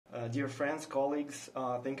Dear friends, colleagues,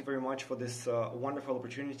 thank you very much for this wonderful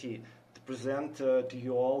opportunity to present to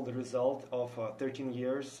you all the result of 13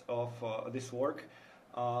 years of this work.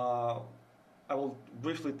 I will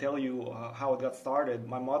briefly tell you how it got started.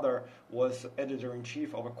 My mother was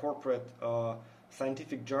editor-in-chief of a corporate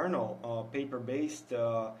scientific journal, paper-based,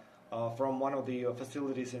 from one of the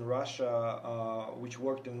facilities in Russia, which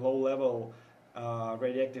worked in low-level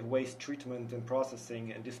radioactive waste treatment and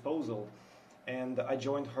processing and disposal. And I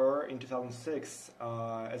joined her in 2006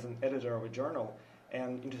 as an editor of a journal.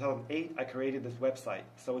 And in 2008, I created this website.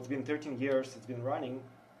 So it's been 13 years, it's been running.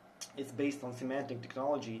 It's based on semantic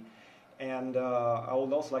technology. And I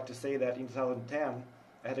would also like to say that in 2010,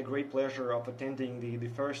 I had a great pleasure of attending the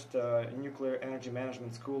first nuclear energy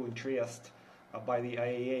management school in Trieste by the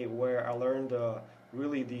IAEA, where I learned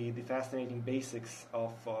really the fascinating basics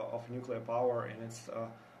of nuclear power and its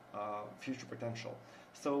future potential.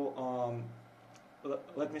 So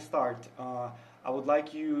let me start. I would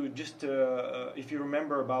like you just, if you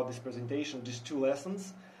remember about this presentation, just two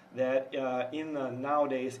lessons that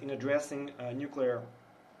nowadays in addressing nuclear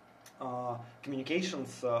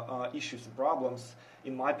communications issues and problems,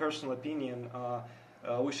 in my personal opinion,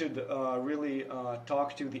 we should really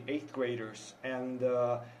talk to the 8th graders and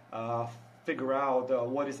figure out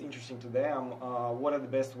what is interesting to them, what are the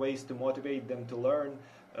best ways to motivate them to learn,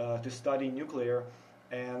 to study nuclear,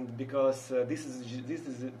 and because this is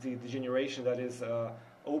the generation that is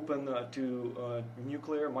open to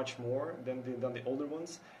nuclear much more than the older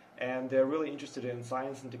ones. And they're really interested in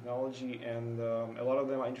science and technology, and a lot of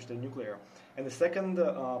them are interested in nuclear. And the second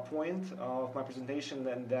point of my presentation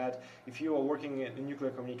is that if you are working in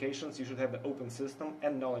nuclear communications, you should have an open system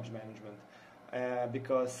and knowledge management,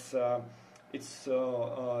 because it's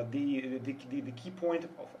the key point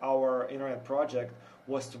of our internet project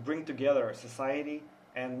was to bring together society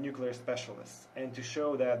and nuclear specialists, and to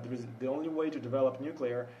show that the only way to develop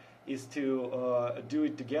nuclear is to do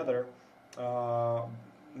it together,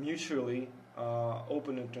 mutually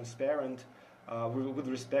open and transparent, with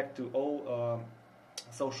respect to all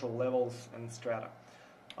social levels and strata.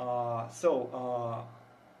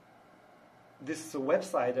 This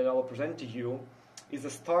website that I will present to you is a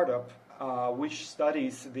startup which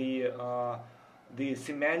studies the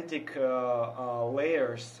semantic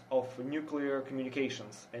layers of nuclear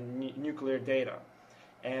communications and nuclear data.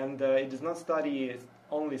 And it does not study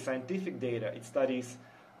only scientific data, it studies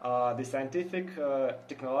the scientific,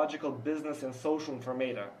 technological, business, and social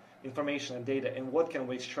information and data, and what can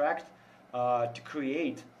we extract to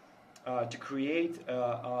create a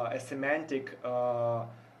semantic,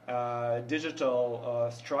 digital,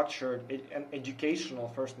 structured, and educational,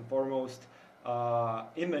 first and foremost,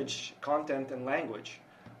 image, content, and language,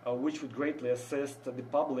 which would greatly assist the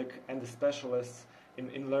public and the specialists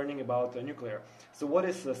in learning about nuclear. So what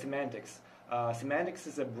is semantics? Semantics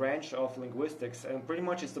is a branch of linguistics, and pretty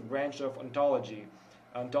much it's a branch of ontology.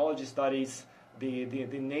 Ontology studies the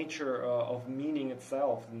nature of meaning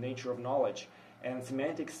itself, the nature of knowledge, and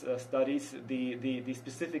semantics studies the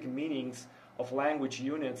specific meanings of language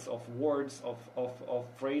units, of words, of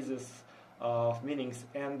phrases, of meanings.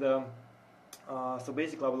 And so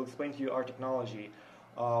basically I will explain to you our technology.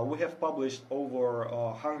 We have published over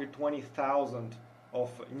 120,000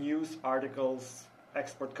 of news articles,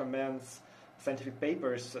 expert comments, scientific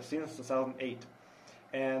papers since 2008,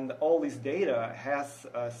 and all this data has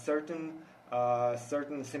certain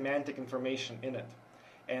semantic information in it,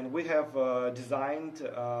 and we have designed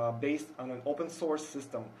based on an open source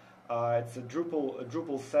system. It's a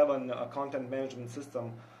Drupal 7 content management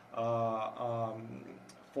system for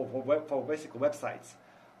basic websites.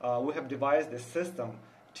 We have devised a system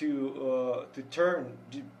to turn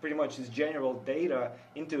pretty much this general data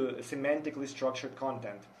into semantically structured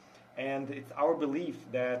content. And it's our belief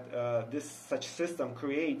that such system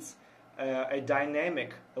creates a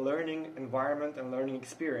dynamic learning environment and learning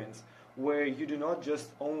experience, where you do not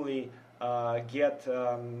just only get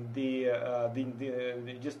the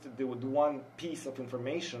one piece of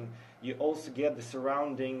information, you also get the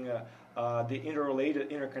surrounding, the interrelated,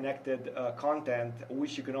 interconnected content,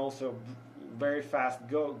 which you can also very fast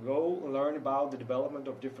go learn about the development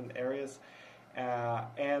of different areas.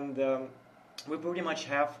 And we pretty much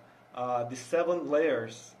have the 7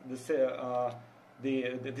 layers, the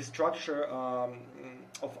structure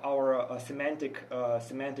of our semantic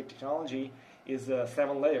technology is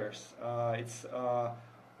 7 layers.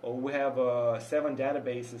 We have 7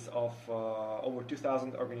 databases of over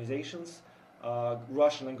 2,000 organizations,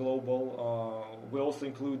 Russian and global. We also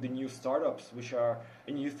include the new startups, which are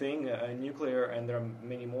a new thing, nuclear, and there are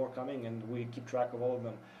many more coming, and we keep track of all of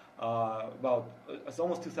them. It's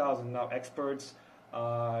almost 2,000 now experts,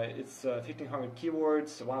 It's 1,500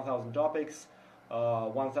 keywords, 1,000 topics,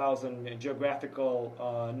 1,000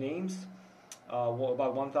 geographical names,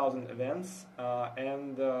 about 1,000 events,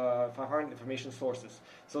 and 500 information sources.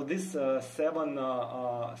 So this seven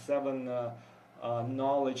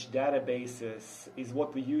knowledge databases is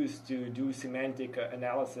what we use to do semantic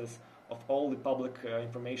analysis of all the public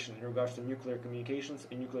information in regards to nuclear communications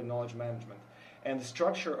and nuclear knowledge management. And the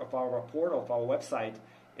structure of our portal, of our website,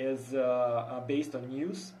 is based on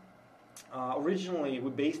news. Originally, we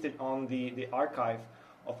based it on the archive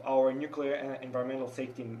of our Nuclear and Environmental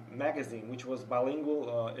Safety magazine, which was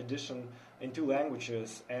bilingual edition in 2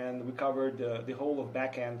 languages, and we covered the whole of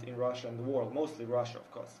backend in Russia and the world, mostly Russia,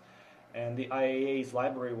 of course. And the IAEA's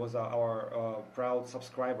library was our proud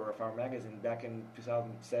subscriber of our magazine back in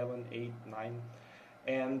 2007, 8, 9.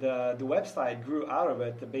 And the website grew out of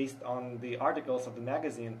it based on the articles of the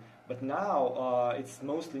magazine, but now it's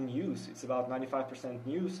mostly news. It's about 95%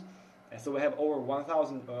 news. And so we have over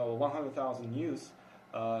 100,000 news,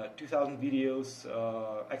 2,000 videos,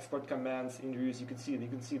 expert comments, interviews. You can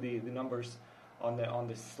see the numbers on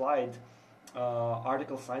the slide.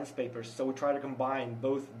 Article science papers. So we try to combine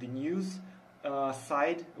both the news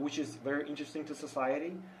side, which is very interesting to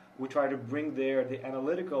society. We try to bring there the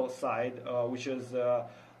analytical side, which is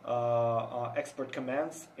expert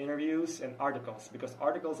comments, interviews, and articles. Because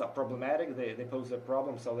articles are problematic, they pose a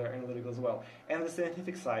problem, so they're analytical as well. And the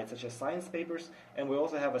scientific side, such as science papers, and we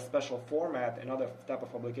also have a special format, another type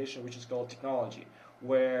of publication, which is called technology,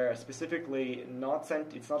 where specifically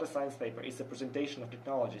it's not a science paper, it's a presentation of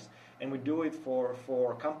technologies. And we do it for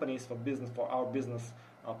companies, for business, for our business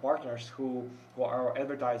partners who are our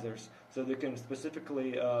advertisers, so they can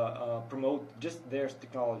specifically promote just their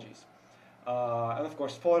technologies. And of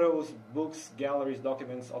course, photos, books, galleries,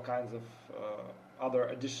 documents, all kinds of other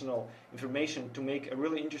additional information to make a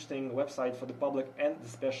really interesting website for the public and the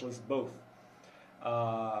specialists both.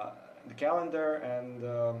 The calendar and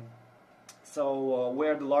so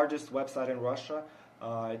we're the largest website in Russia.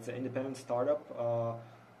 It's an independent startup.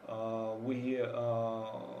 We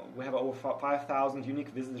have over 5,000 unique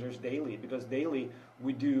visitors daily, because daily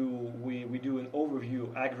we do an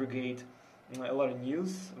overview, aggregate a lot of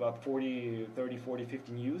news, about 30, 40,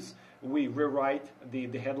 50 news. We rewrite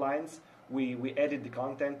the headlines. We edit the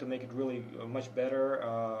content to make it really much better,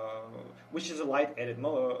 which is a light edit,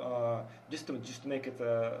 just to make it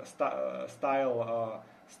style.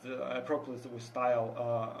 Appropriate with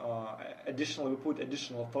style. Additionally, we put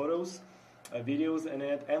additional photos, videos in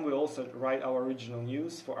it, and we also write our original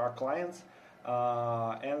news for our clients.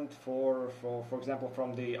 And for example,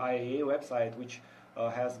 from the IAEA website, which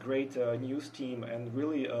has great news team and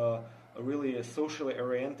really socially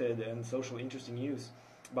oriented and socially interesting news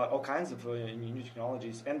about all kinds of new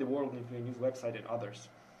technologies, and the World Nuclear News website and others.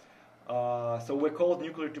 So we're called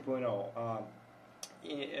Nuclear 2.0.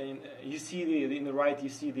 You see in the right, you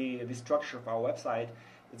see the structure of our website.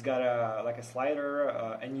 It's got a slider,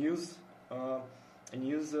 a news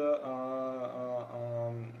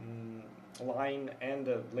line, and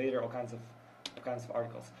later all kinds of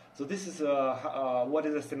articles. So this is what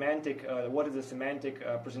is a semantic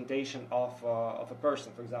presentation of a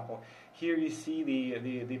person. For example, here you see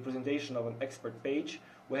the presentation of an expert page.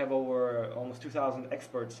 We have over almost 2,000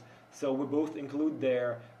 experts. So we both include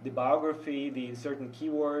there the biography, the certain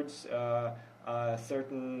keywords,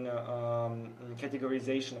 certain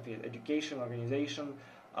categorization of education, organization,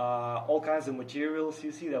 all kinds of materials.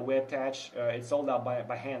 You see that we attach. It's all done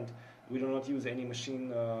by hand. We do not use any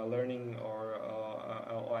machine learning or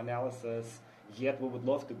analysis yet. We would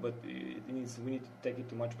love to, but we need to take it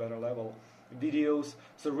to a much better level. Videos.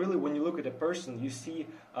 So really, when you look at a person, you see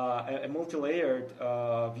a multi-layered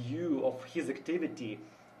view of his activity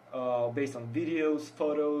based on videos,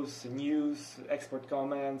 photos, news, expert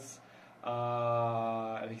comments,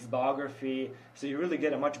 his biography. So you really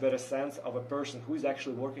get a much better sense of a person who is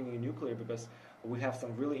actually working in nuclear, because we have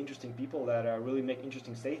some really interesting people that really make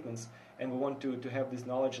interesting statements, and we want to have this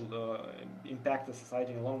knowledge impact the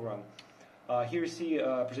society in the long run. Here you see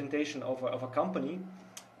a presentation of a company.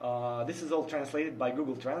 This is all translated by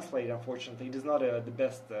Google Translate, unfortunately. It is not the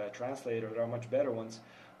best translator. There are much better ones,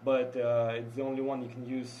 but it's the only one you can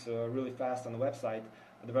use really fast on the website.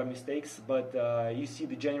 There are mistakes, but you see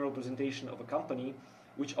the general presentation of a company,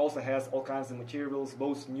 which also has all kinds of materials,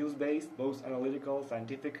 both news-based, both analytical,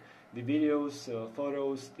 scientific, the videos,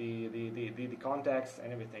 photos, the contacts,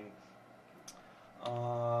 and everything.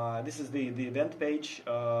 This is the event page,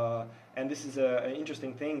 and this is an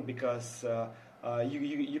interesting thing, because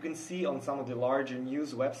you can see on some of the larger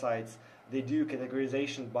news websites, they do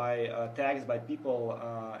categorization by tags by people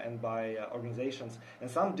and by organizations, and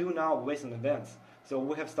some do now based on events. So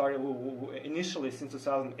we have started, initially since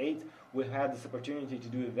 2008, we had this opportunity to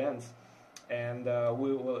do events. And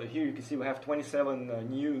here you can see we have 27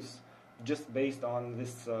 news just based on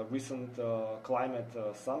this recent climate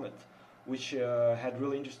summit, which had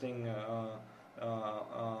really interesting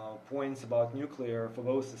points about nuclear for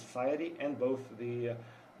both the society and both the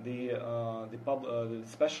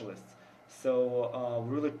specialists. So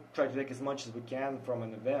we really try to take as much as we can from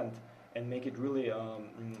an event and make it really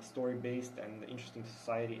story-based and interesting to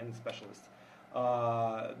society and specialists.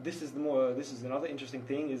 This is another interesting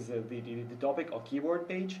thing is the topic or keyword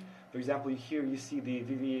page. For example, here you see the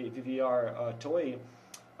VVR toy,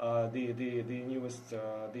 the newest,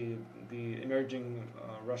 the emerging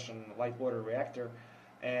Russian light water reactor,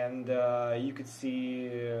 and you could see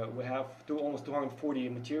we have almost 240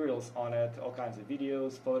 materials on it, all kinds of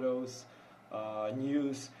videos, photos,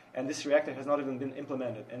 news, and this reactor has not even been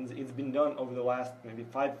implemented, and it's been done over the last maybe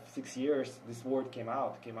 5-6 years. This word came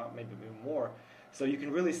out maybe even more. So you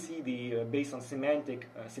can really see the based on semantic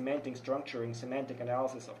structuring, semantic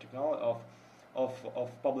analysis of technology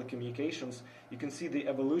of public communications. You can see the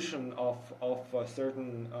evolution of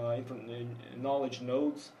certain knowledge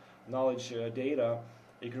nodes, knowledge data.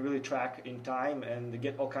 You can really track in time and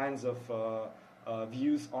get all kinds of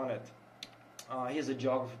views on it. Here's a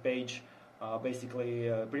geography page.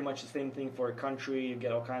 Basically, pretty much the same thing for a country. You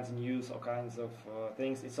get all kinds of news, all kinds of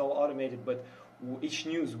things. It's all automated, but each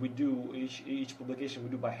news we do, each publication we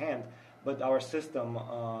do by hand. But our system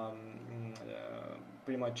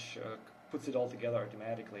pretty much puts it all together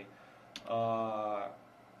automatically.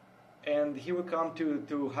 And here we come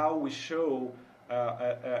to how we show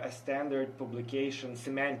a standard publication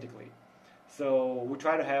semantically. So we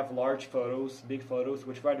try to have large photos, big photos.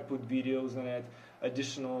 We try to put videos in it,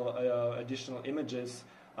 additional images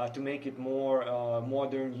to make it more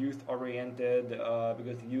modern, youth-oriented.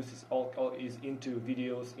 Because the youth is into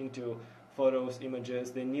videos, into photos,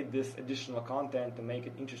 images. They need this additional content to make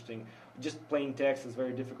it interesting. Just plain text is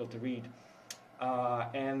very difficult to read.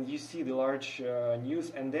 And you see the large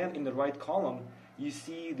news, and then in the right column you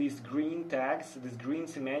see these green tags, these green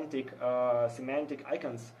semantic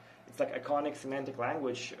icons. It's like iconic semantic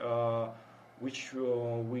language, which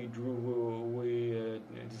we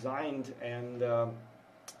designed, and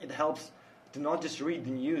it helps to not just read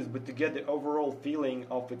the news, but to get the overall feeling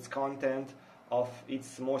of its content, of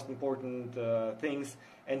its most important things,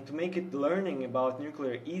 and to make it learning about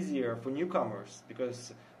nuclear easier for newcomers,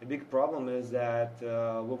 because the big problem is that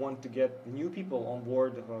we want to get new people on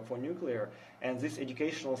board for nuclear, and this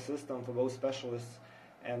educational system for both specialists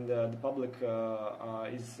and the public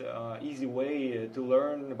is an easy way to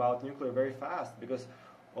learn about nuclear very fast, because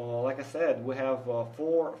like I said, we have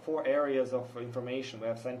four areas of information. We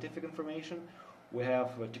have scientific information, we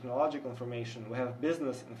have technological information, we have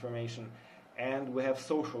business information, and we have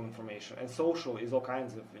social information. And social is all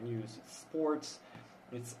kinds of news. It's sports,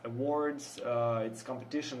 it's awards, it's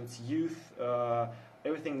competition, it's youth,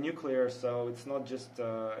 everything nuclear. So it's not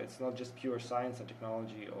just pure science and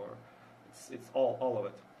technology, or it's all of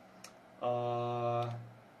it.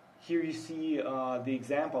 Here you see the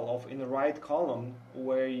example of in the right column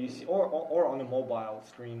where you see, or on a mobile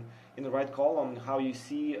screen, in the right column how you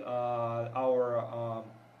see our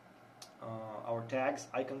tags,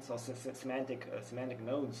 icons, or semantic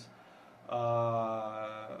nodes.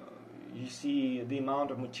 You see the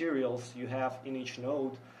amount of materials you have in each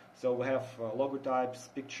node. So we have logotypes,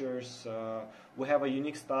 pictures. We have a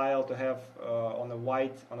unique style to have on a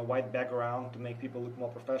white background to make people look more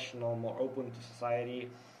professional, more open to society.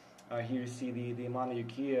 Here you see the Amanda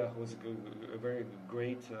Yukiya, who was a very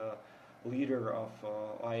great leader of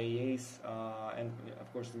IAEAs, and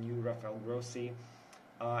of course the new Rafael Grossi.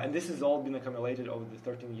 And this has all been accumulated over the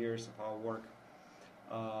 13 years of our work.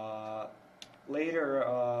 Later,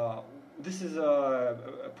 this is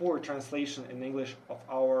a poor translation in English of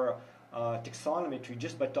our taxonomy tree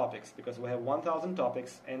just by topics, because we have 1,000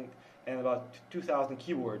 topics and about 2,000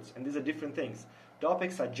 keywords, and these are different things.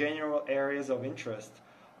 Topics are general areas of interest,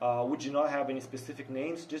 which do not have any specific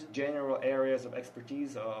names, just general areas of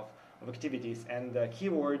expertise of activities, and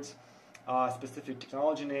keywords are specific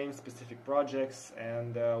technology names, specific projects,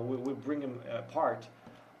 and we bring them apart.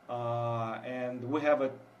 And we have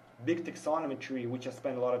a big taxonomy tree, which I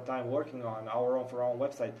spend a lot of time working on for our own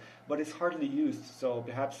website, but it's hardly used, so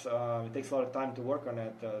perhaps it takes a lot of time to work on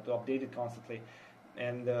it, to update it constantly,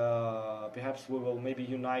 and perhaps we will maybe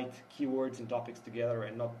unite keywords and topics together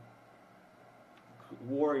and not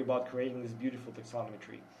worry about creating this beautiful taxonomy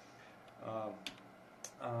tree.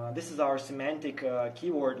 This is our semantic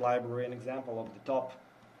keyword library, an example of the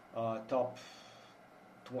top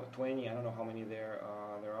 20. I don't know how many there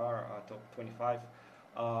are. Top 25.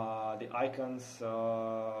 The icons.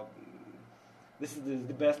 This is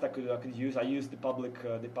the best I could use. I used the public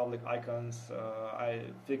icons. I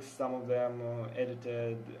fixed some of them,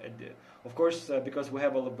 edited. Of course, because we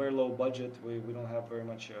have a very low budget, we don't have very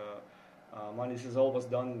much money. This is always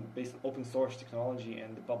done based on open source technology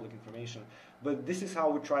and the public information. But this is how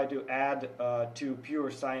we try to add to pure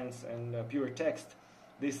science and pure text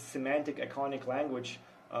this semantic iconic language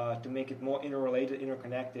to make it more interrelated,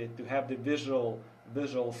 interconnected, to have the visual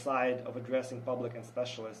side of addressing public and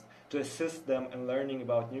specialists, to assist them in learning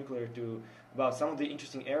about nuclear, about some of the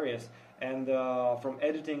interesting areas. And from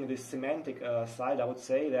editing the semantic side, I would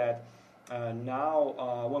say that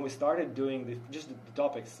now when we started doing just the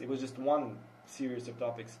topics, it was just one series of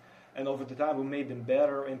topics. And over the time, we made them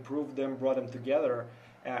better, improved them, brought them together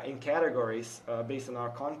in categories based on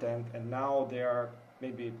our content, and now they are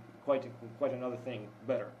maybe quite another thing,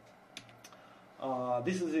 better.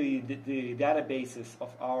 This is the databases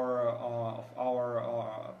of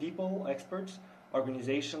our people, experts,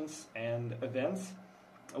 organizations, and events,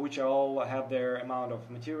 which all have their amount of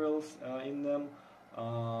materials in them.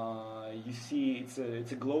 You see, it's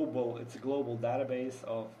a global database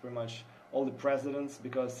of pretty much all the presidents,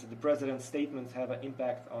 because the president's statements have an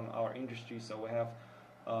impact on our industry. So we have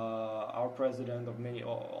our president of pretty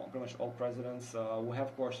much all presidents. We have,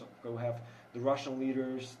 of course, the Russian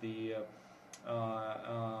leaders, we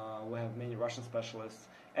have many Russian specialists,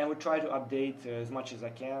 and we try to update as much as I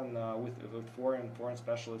can with foreign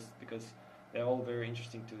specialists, because they're all very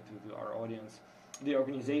interesting to our audience. The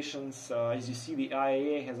organizations, as you see, the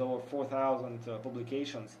IAEA has over 4,000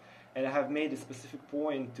 publications, and I have made a specific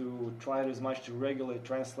point to try as much to regularly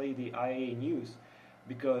translate the IAEA news,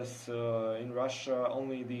 because in Russia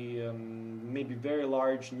only the maybe very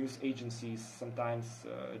large news agencies sometimes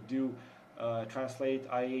do translate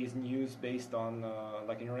IAEA's news based on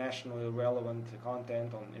like internationally relevant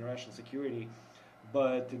content on international security.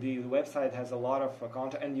 But the website has a lot of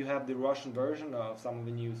content, and you have the Russian version of some of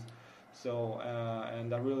the news. So,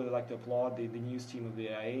 and I really like to applaud the news team of the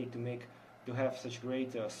IAEA to have such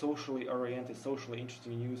great socially oriented, socially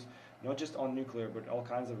interesting news, not just on nuclear, but all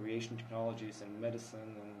kinds of radiation technologies and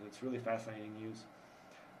medicine, and it's really fascinating news.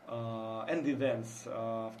 And the events.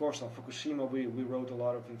 Of course, on Fukushima, we wrote a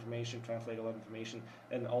lot of information, translated a lot of information,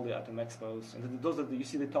 and all the Atom Expos. And those are you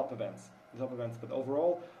see the top events. But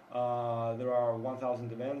overall, there are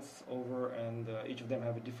 1,000 events over, and each of them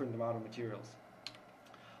have a different amount of materials.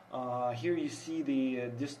 Here you see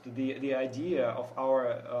the idea of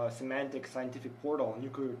our semantic scientific portal,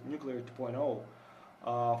 Nuclear 2.0.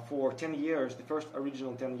 For 10 years, the first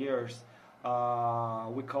original 10 years,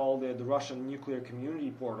 we called it the Russian Nuclear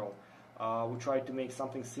Community Portal. We tried to make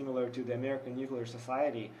something similar to the American Nuclear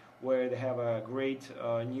Society, where they have a great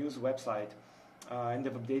news website, and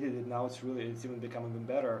they've updated it. Now it's even become even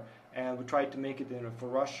better. And we tried to make it for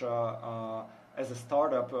Russia. As a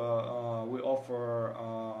startup, we offer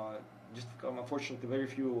just unfortunately very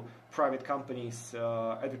few private companies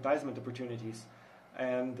advertisement opportunities,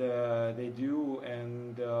 and they do.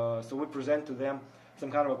 And so we present to them some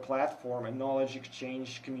kind of a platform, a knowledge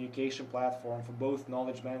exchange, communication platform for both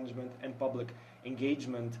knowledge management and public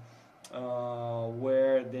engagement,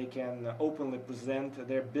 where they can openly present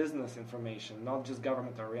their business information, not just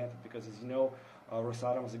government oriented, because as you know,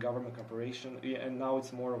 Rosatom is a government corporation, and now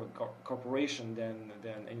it's more of a corporation than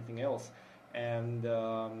anything else. And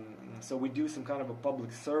so we do some kind of a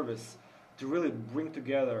public service to really bring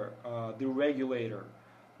together the regulator,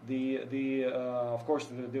 of course,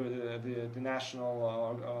 the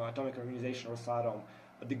National Atomic Organization, Rosatom,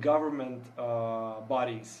 the government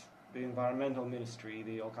bodies, the environmental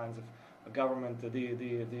ministry, all kinds of government, the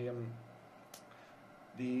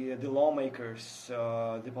lawmakers,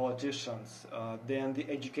 the politicians, then the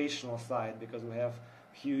educational side, because we have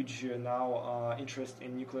huge now interest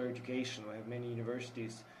in nuclear education. We have many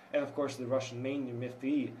universities, and of course the Russian main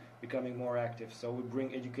MFE becoming more active, so we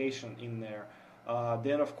bring education in there.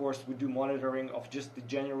 Then of course we do monitoring of just the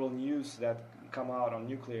general news that come out on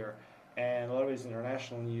nuclear, and a lot of it is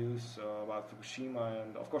international news about Fukushima,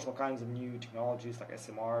 and of course all kinds of new technologies like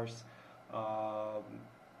SMRs,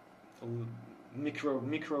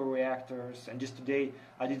 micro reactors. And just today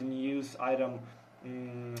I did a news item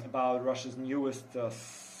about Russia's newest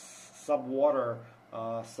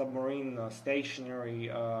submarine stationary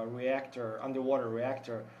underwater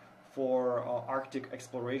reactor for Arctic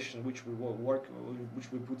exploration, which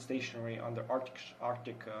we put stationary under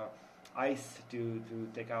Arctic ice to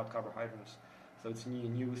take out carbohydrates. So it's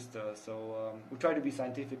newest. So we try to be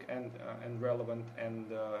scientific and relevant and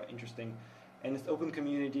interesting. and it's open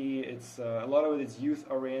community. It's a lot of it is youth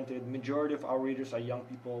oriented. Majority of our readers are young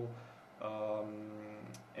people,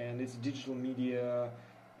 and it's digital media.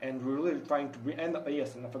 And we're really trying to bring, and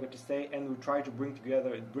yes, and I forgot to say, and we try to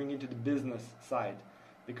bring into the business side,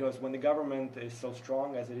 because when the government is so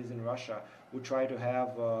strong as it is in Russia, we try to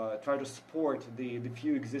support the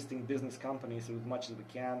few existing business companies as much as we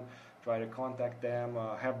can, try to contact them,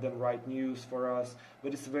 have them write news for us,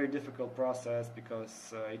 but it's a very difficult process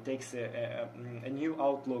because it takes a new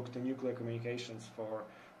outlook to nuclear communications for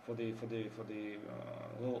the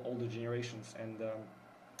little older generations, and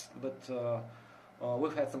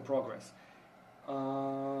we've had some progress.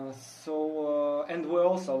 And we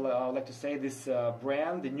also like to say this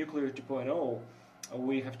brand, the Nuclear 2.0,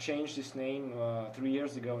 we have changed this name 3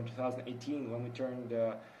 years ago in 2018 when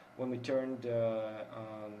we turned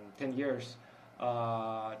 10 years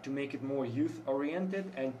to make it more youth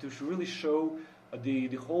oriented and to really show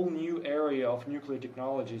the whole new area of nuclear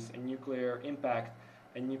technologies and nuclear impact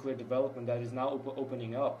and nuclear development that is now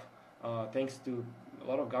opening up thanks to a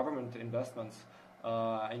lot of government investments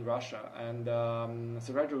in Russia, and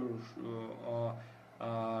so try to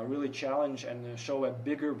really challenge and show a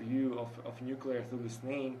bigger view of nuclear through this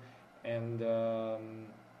name, and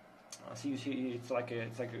so you see it's like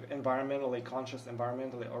environmentally conscious,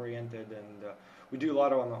 environmentally oriented, and we do a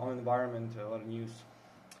lot on environment, a lot of news.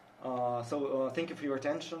 So thank you for your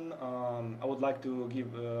attention. I would like to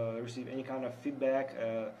receive any kind of feedback,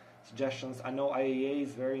 suggestions. I know IAEA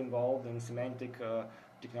is very involved in semantic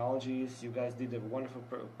technologies. You guys did a wonderful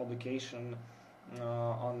publication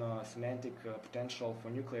on semantic potential for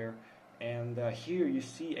nuclear, and here you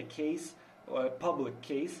see a public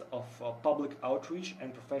case of public outreach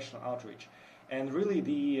and professional outreach. And really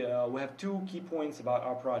we have two key points about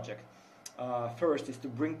our project. First is to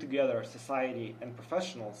bring together society and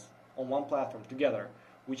professionals on one platform together,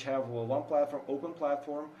 which have one platform, open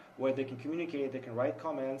platform, where they can communicate, they can write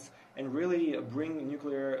comments, and really bring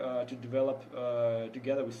nuclear to develop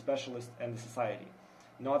together with specialists and the society.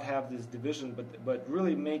 Not have this division, but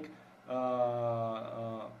really make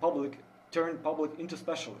turn public into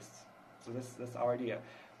specialists. So that's our idea.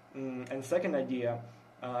 And second idea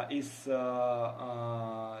is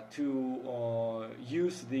to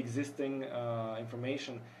use the existing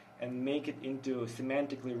information and make it into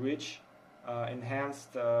semantically rich,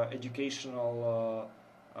 enhanced educational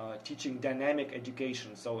teaching, dynamic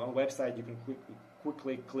education. So on a website you can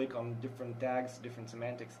quickly click on different tags, different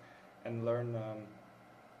semantics, and learn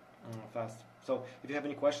fast. So if you have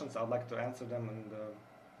any questions, I'd like to answer them, and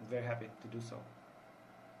I'm very happy to do so.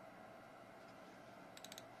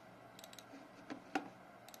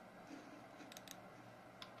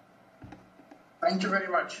 Thank you very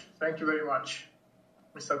much. Thank you very much,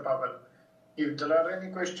 Mr. Pavel. If there are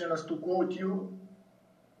any questions, to quote you,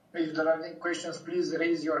 if there are any questions, please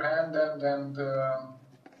raise your hand and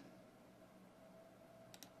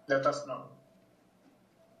let us know.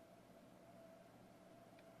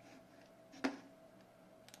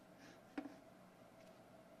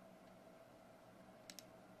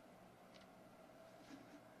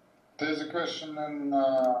 There is a question in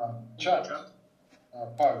chat.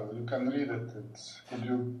 Pavel, you can read it. Could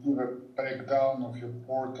you give a breakdown of your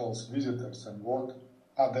portal's visitors and what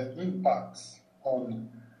are the impacts on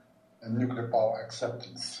nuclear power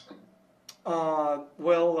acceptance? I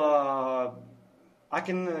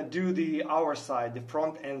can do our side, the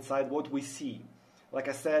front end side, what we see. Like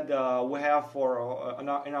I said, we have in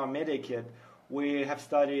our media kit, we have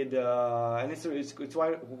studied, and it's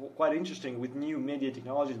quite interesting with new media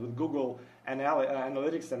technologies, with Google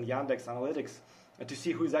Analytics and Yandex Analytics, to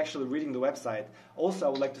see who is actually reading the website. Also, I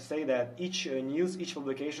would like to say that each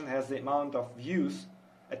publication has the amount of views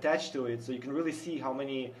attached to it, so you can really see how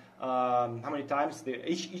many times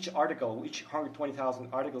each article, each 120,000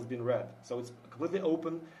 articles been read. So it's completely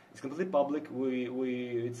open, it's completely public.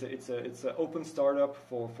 It's an open startup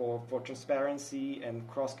for transparency and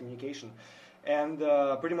cross communication, and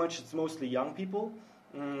pretty much it's mostly young people.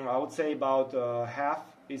 I would say about half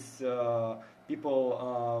is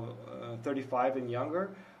people 35 and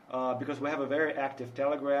younger, because we have a very active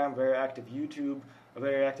Telegram, very active YouTube, a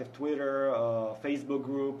very active Twitter, Facebook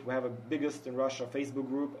group. We have a biggest in Russia Facebook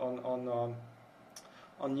group on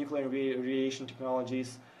nuclear radiation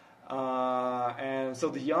technologies, and so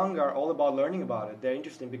the young are all about learning about it. They're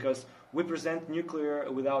interesting because we present nuclear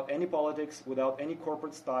without any politics, without any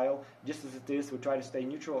corporate style, just as it is. We try to stay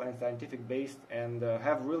neutral and scientific based, and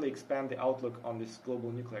have really expand the outlook on this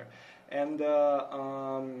global nuclear. And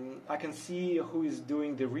I can see who is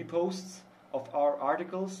doing the reposts of our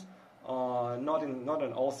articles, not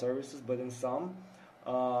in all services, but in some.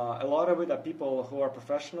 A lot of it are people who are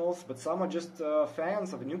professionals, but some are just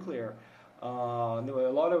fans of nuclear.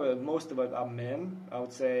 Most of it are men. I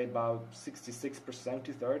would say about 66%,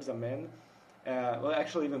 2/3 are men. Well,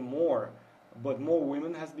 actually even more, but more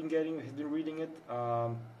women has been reading it.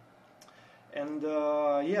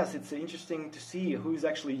 Yes, it's interesting to see who is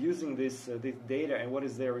actually using this data and what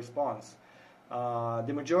is their response.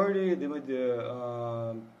 The majority,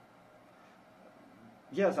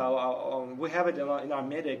 yes, we have it in our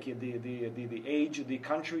MEDIC, the age, the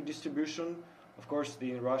country distribution. Of course,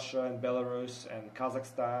 in Russia and Belarus and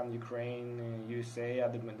Kazakhstan, Ukraine, USA are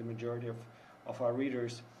the majority of our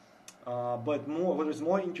readers. But what is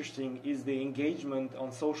more interesting is the engagement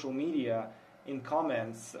on social media in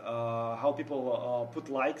comments, how people put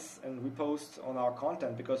likes and reposts on our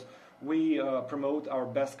content, because we promote our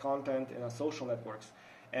best content in our social networks.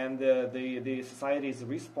 And the society's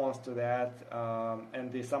response to that,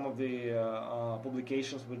 and some of the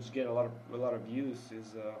publications which get a lot of views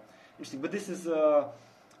is interesting. But this is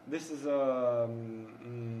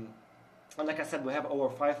and like I said, we have over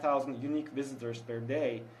 5,000 unique visitors per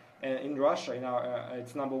day. And in Russia,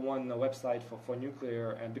 it's number one website for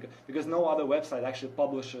nuclear, and because no other website actually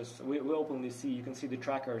publishes. We openly see, you can see the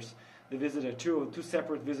trackers, the visitor, two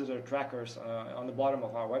separate visitor trackers on the bottom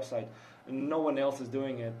of our website. No one else is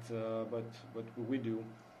doing it, but we do.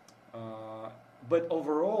 But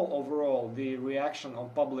overall, the reaction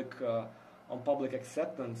on public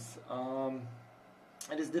acceptance,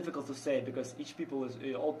 it is difficult to say, because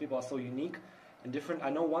all people are so unique and different. I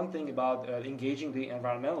know one thing about engaging the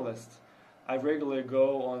environmentalists. I regularly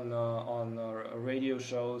go on radio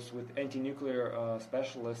shows with anti-nuclear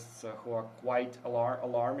specialists who are quite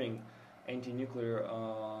alarming anti-nuclear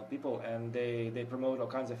people, and they promote all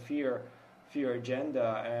kinds of fear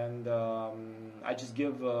agenda, and I just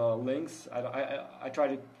give links. I try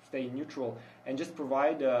to stay neutral and just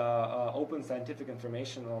provide open scientific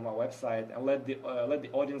information on my website, and let the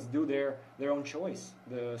audience do their own choice,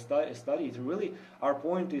 the studies. Really, our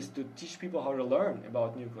point is to teach people how to learn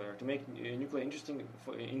about nuclear, to make nuclear interesting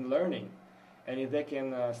in learning. And if they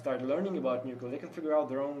can start learning about nuclear, they can figure out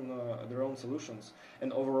their own solutions.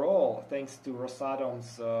 And overall, thanks to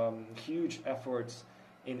Rosatom's huge efforts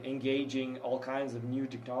in engaging all kinds of new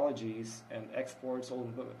technologies and exports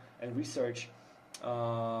and research,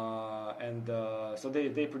 so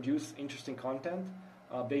they produce interesting content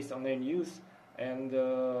based on their news, and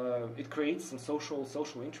it creates some social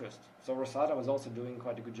interest. So Rosatom is also doing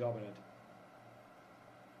quite a good job in it.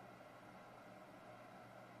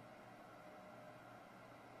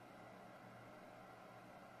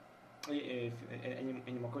 If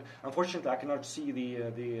any more questions? Unfortunately, I cannot see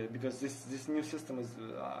the because this new system is.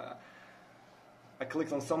 I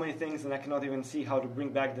clicked on so many things and I cannot even see how to bring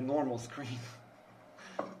back the normal screen.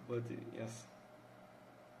 But yes.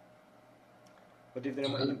 But if there are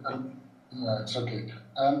yeah, it's okay.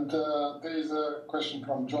 And there is a question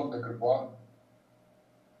from John de Gerbois.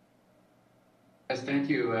 Yes, thank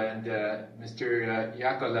you. And Mr.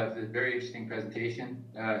 Yakolev, a very interesting presentation.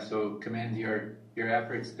 So commend your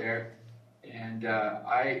efforts there. And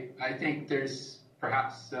I think there's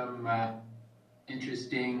perhaps some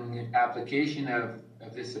interesting application of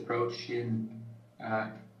this approach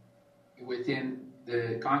within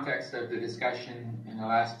the context of the discussion in the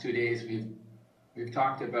last 2 days. We've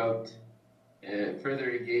talked about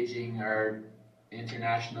further engaging our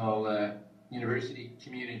international university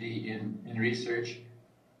community in research,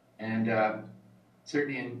 and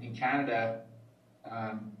certainly in Canada,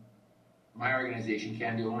 my organization,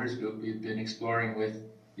 Can-Do Owners Group, we've been exploring with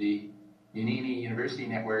the Unini University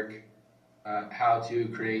Network how to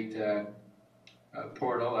create a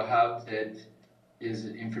portal, a hub that is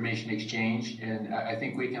information exchange, and I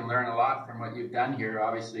think we can learn a lot from what you've done here.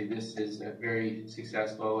 Obviously, this is a very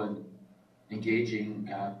successful and engaging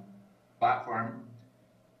platform,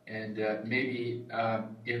 and maybe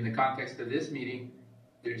in the context of this meeting,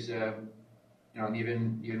 there's an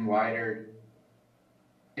even wider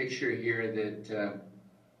picture here that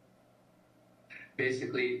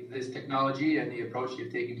basically this technology and the approach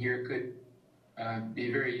you've taken here could be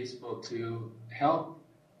very useful to help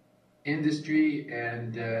industry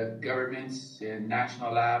and governments and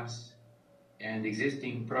national labs and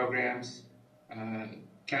existing programs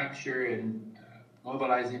capture and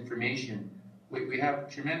mobilize information. We have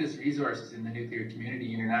tremendous resources in the nuclear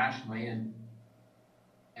community internationally, and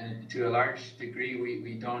to a large degree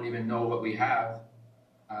we don't even know what we have.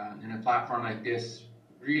 And a platform like this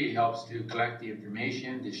really helps to collect the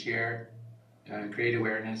information, to share, create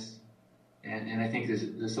awareness. And I think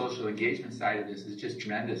the social engagement side of this is just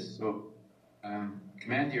tremendous. So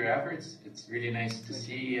commend your efforts. It's really nice to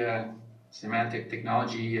see semantic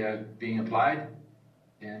technology being applied.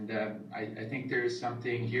 And I think there's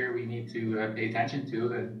something here we need to pay attention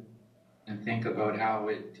to and think about how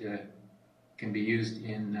it can be used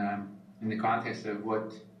in the context of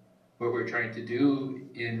what we're trying to do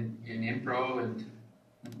in INPRO and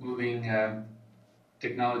moving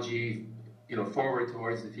technology forward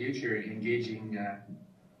towards the future, engaging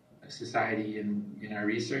society in our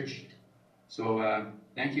research. So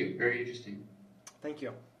thank you, very interesting. Thank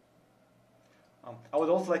you. I would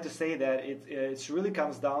also like to say that it really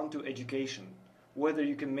comes down to education. Whether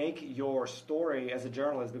you can make your story as a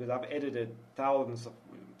journalist, because I've edited thousands of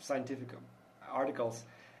scientific articles,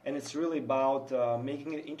 and it's really about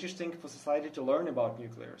making it interesting for society to learn about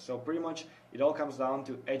nuclear. So pretty much it all comes down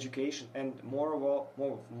to education, and more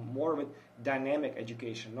of it dynamic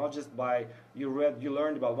education, not just by you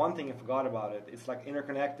learned about one thing and forgot about it. It's like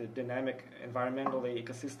interconnected, dynamic, environmentally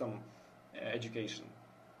ecosystem education.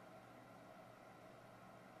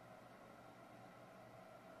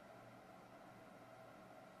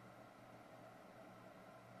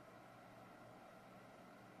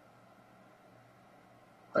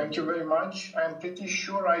 Thank you very much. I'm pretty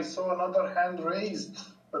sure I saw another hand raised,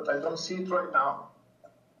 but I don't see it right now.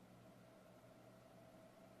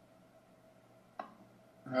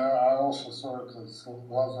 Yeah, I also saw it as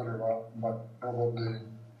Lazareva, but probably...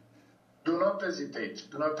 Do not hesitate.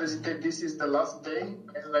 Do not hesitate. This is the last day,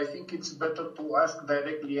 and I think it's better to ask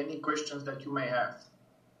directly any questions that you may have.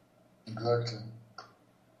 Exactly.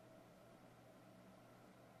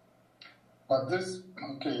 But this,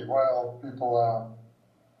 okay, while people are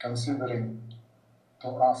considering to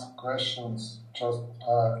ask questions, just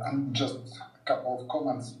a couple of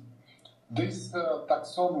comments. This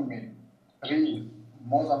taxonomy, really,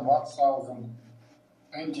 more than 1,000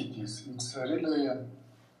 entities, it's really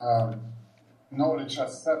a knowledge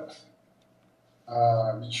asset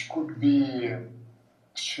which could be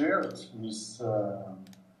shared with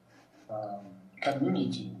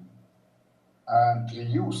community and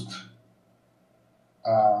reused.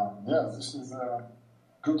 Yeah, this is a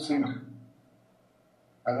good thing.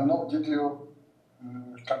 I don't know, did you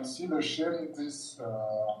consider sharing this,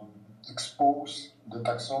 expose the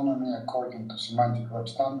taxonomy according to semantic web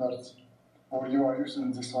standards, or you are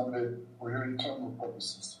using this only for your internal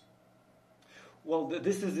purposes? Well,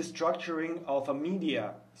 this is the structuring of a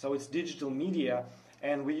media, so it's digital media,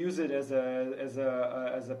 and we use it as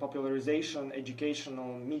a popularization,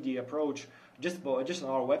 educational media approach just on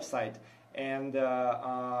our website. And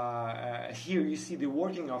here you see the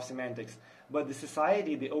working of semantics, but the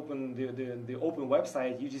society, the open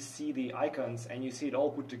website, you just see the icons and you see it all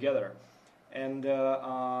put together. And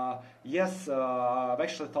yes, I've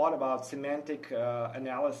actually thought about semantic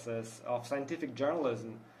analysis of scientific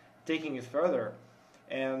journalism, taking it further,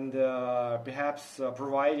 and perhaps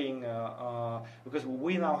providing, because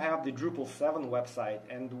we now have the Drupal 7 website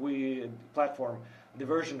and platform, the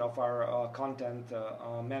version of our content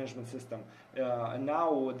management system. And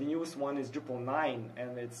now the newest one is Drupal 9,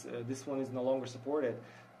 and this one is no longer supported.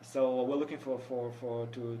 So we're looking to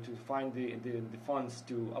find the funds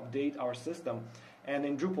to update our system. And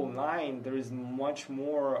in Drupal 9, there is much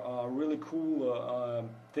more really cool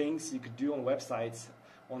things you could do on websites,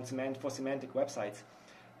 for semantic websites.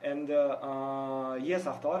 And yes,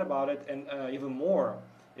 I've thought about it, and even more,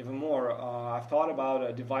 I've thought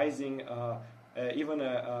about devising even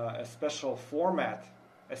a special format,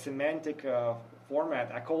 a semantic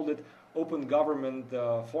format. I called it Open Government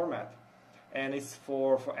Format, and it's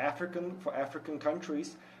for African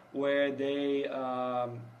countries where they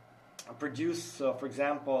produce, for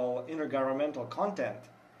example, intergovernmental content.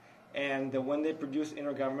 And when they produce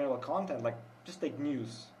intergovernmental content, like just take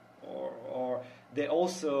news, or they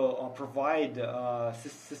also provide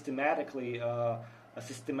systematically a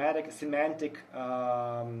systematic semantic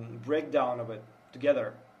breakdown of it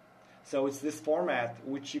together. So it's this format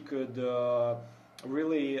which you could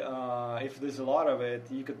really, if there's a lot of it,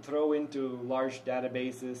 you could throw into large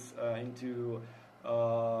databases, into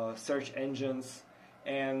search engines,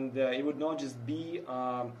 and it would not just be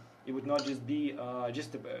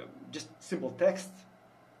just simple text,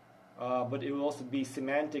 but it will also be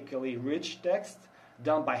semantically rich text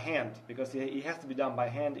done by hand, because it has to be done by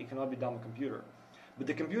hand. It cannot be done by computer. But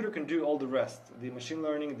the computer can do all the rest, the machine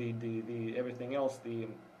learning, the everything else. It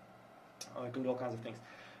can do all kinds of things.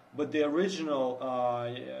 But the original,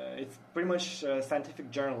 it's pretty much scientific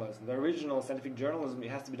journalism. The original scientific journalism, it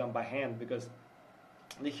has to be done by hand, because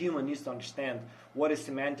the human needs to understand what is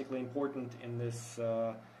semantically important in this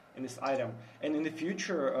item. And in the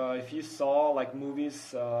future, if you saw like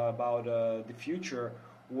movies about the future,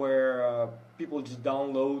 where people just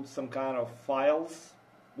download some kind of files,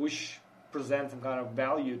 which present some kind of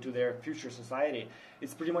value to their future society.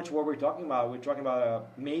 It's pretty much what we're talking about. We're talking about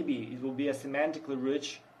maybe it will be a semantically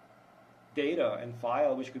rich data and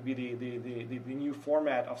file, which could be the new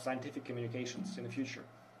format of scientific communications in the future.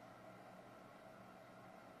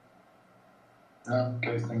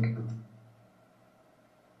 Okay, thank you.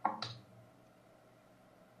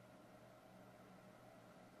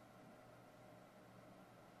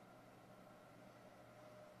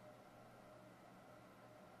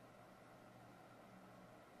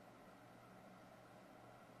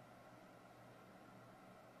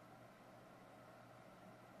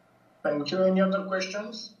 Thank you. Any other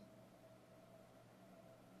questions?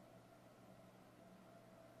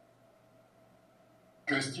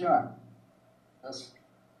 Christina? Yes.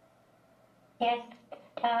 Yes.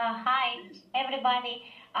 Hi, everybody.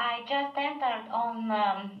 I just entered on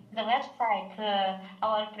the website,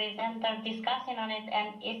 our presenter discussing on it,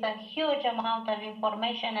 and it's a huge amount of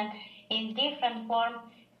information and in different form.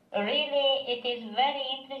 Really, it is very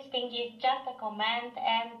interesting. It's just a comment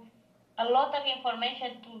and a lot of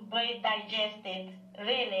information to be digested.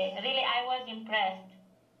 Really, I was impressed.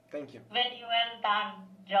 Thank you. Very well done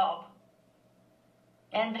job.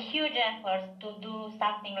 And huge effort to do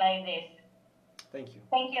something like this. Thank you.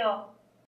 Thank you.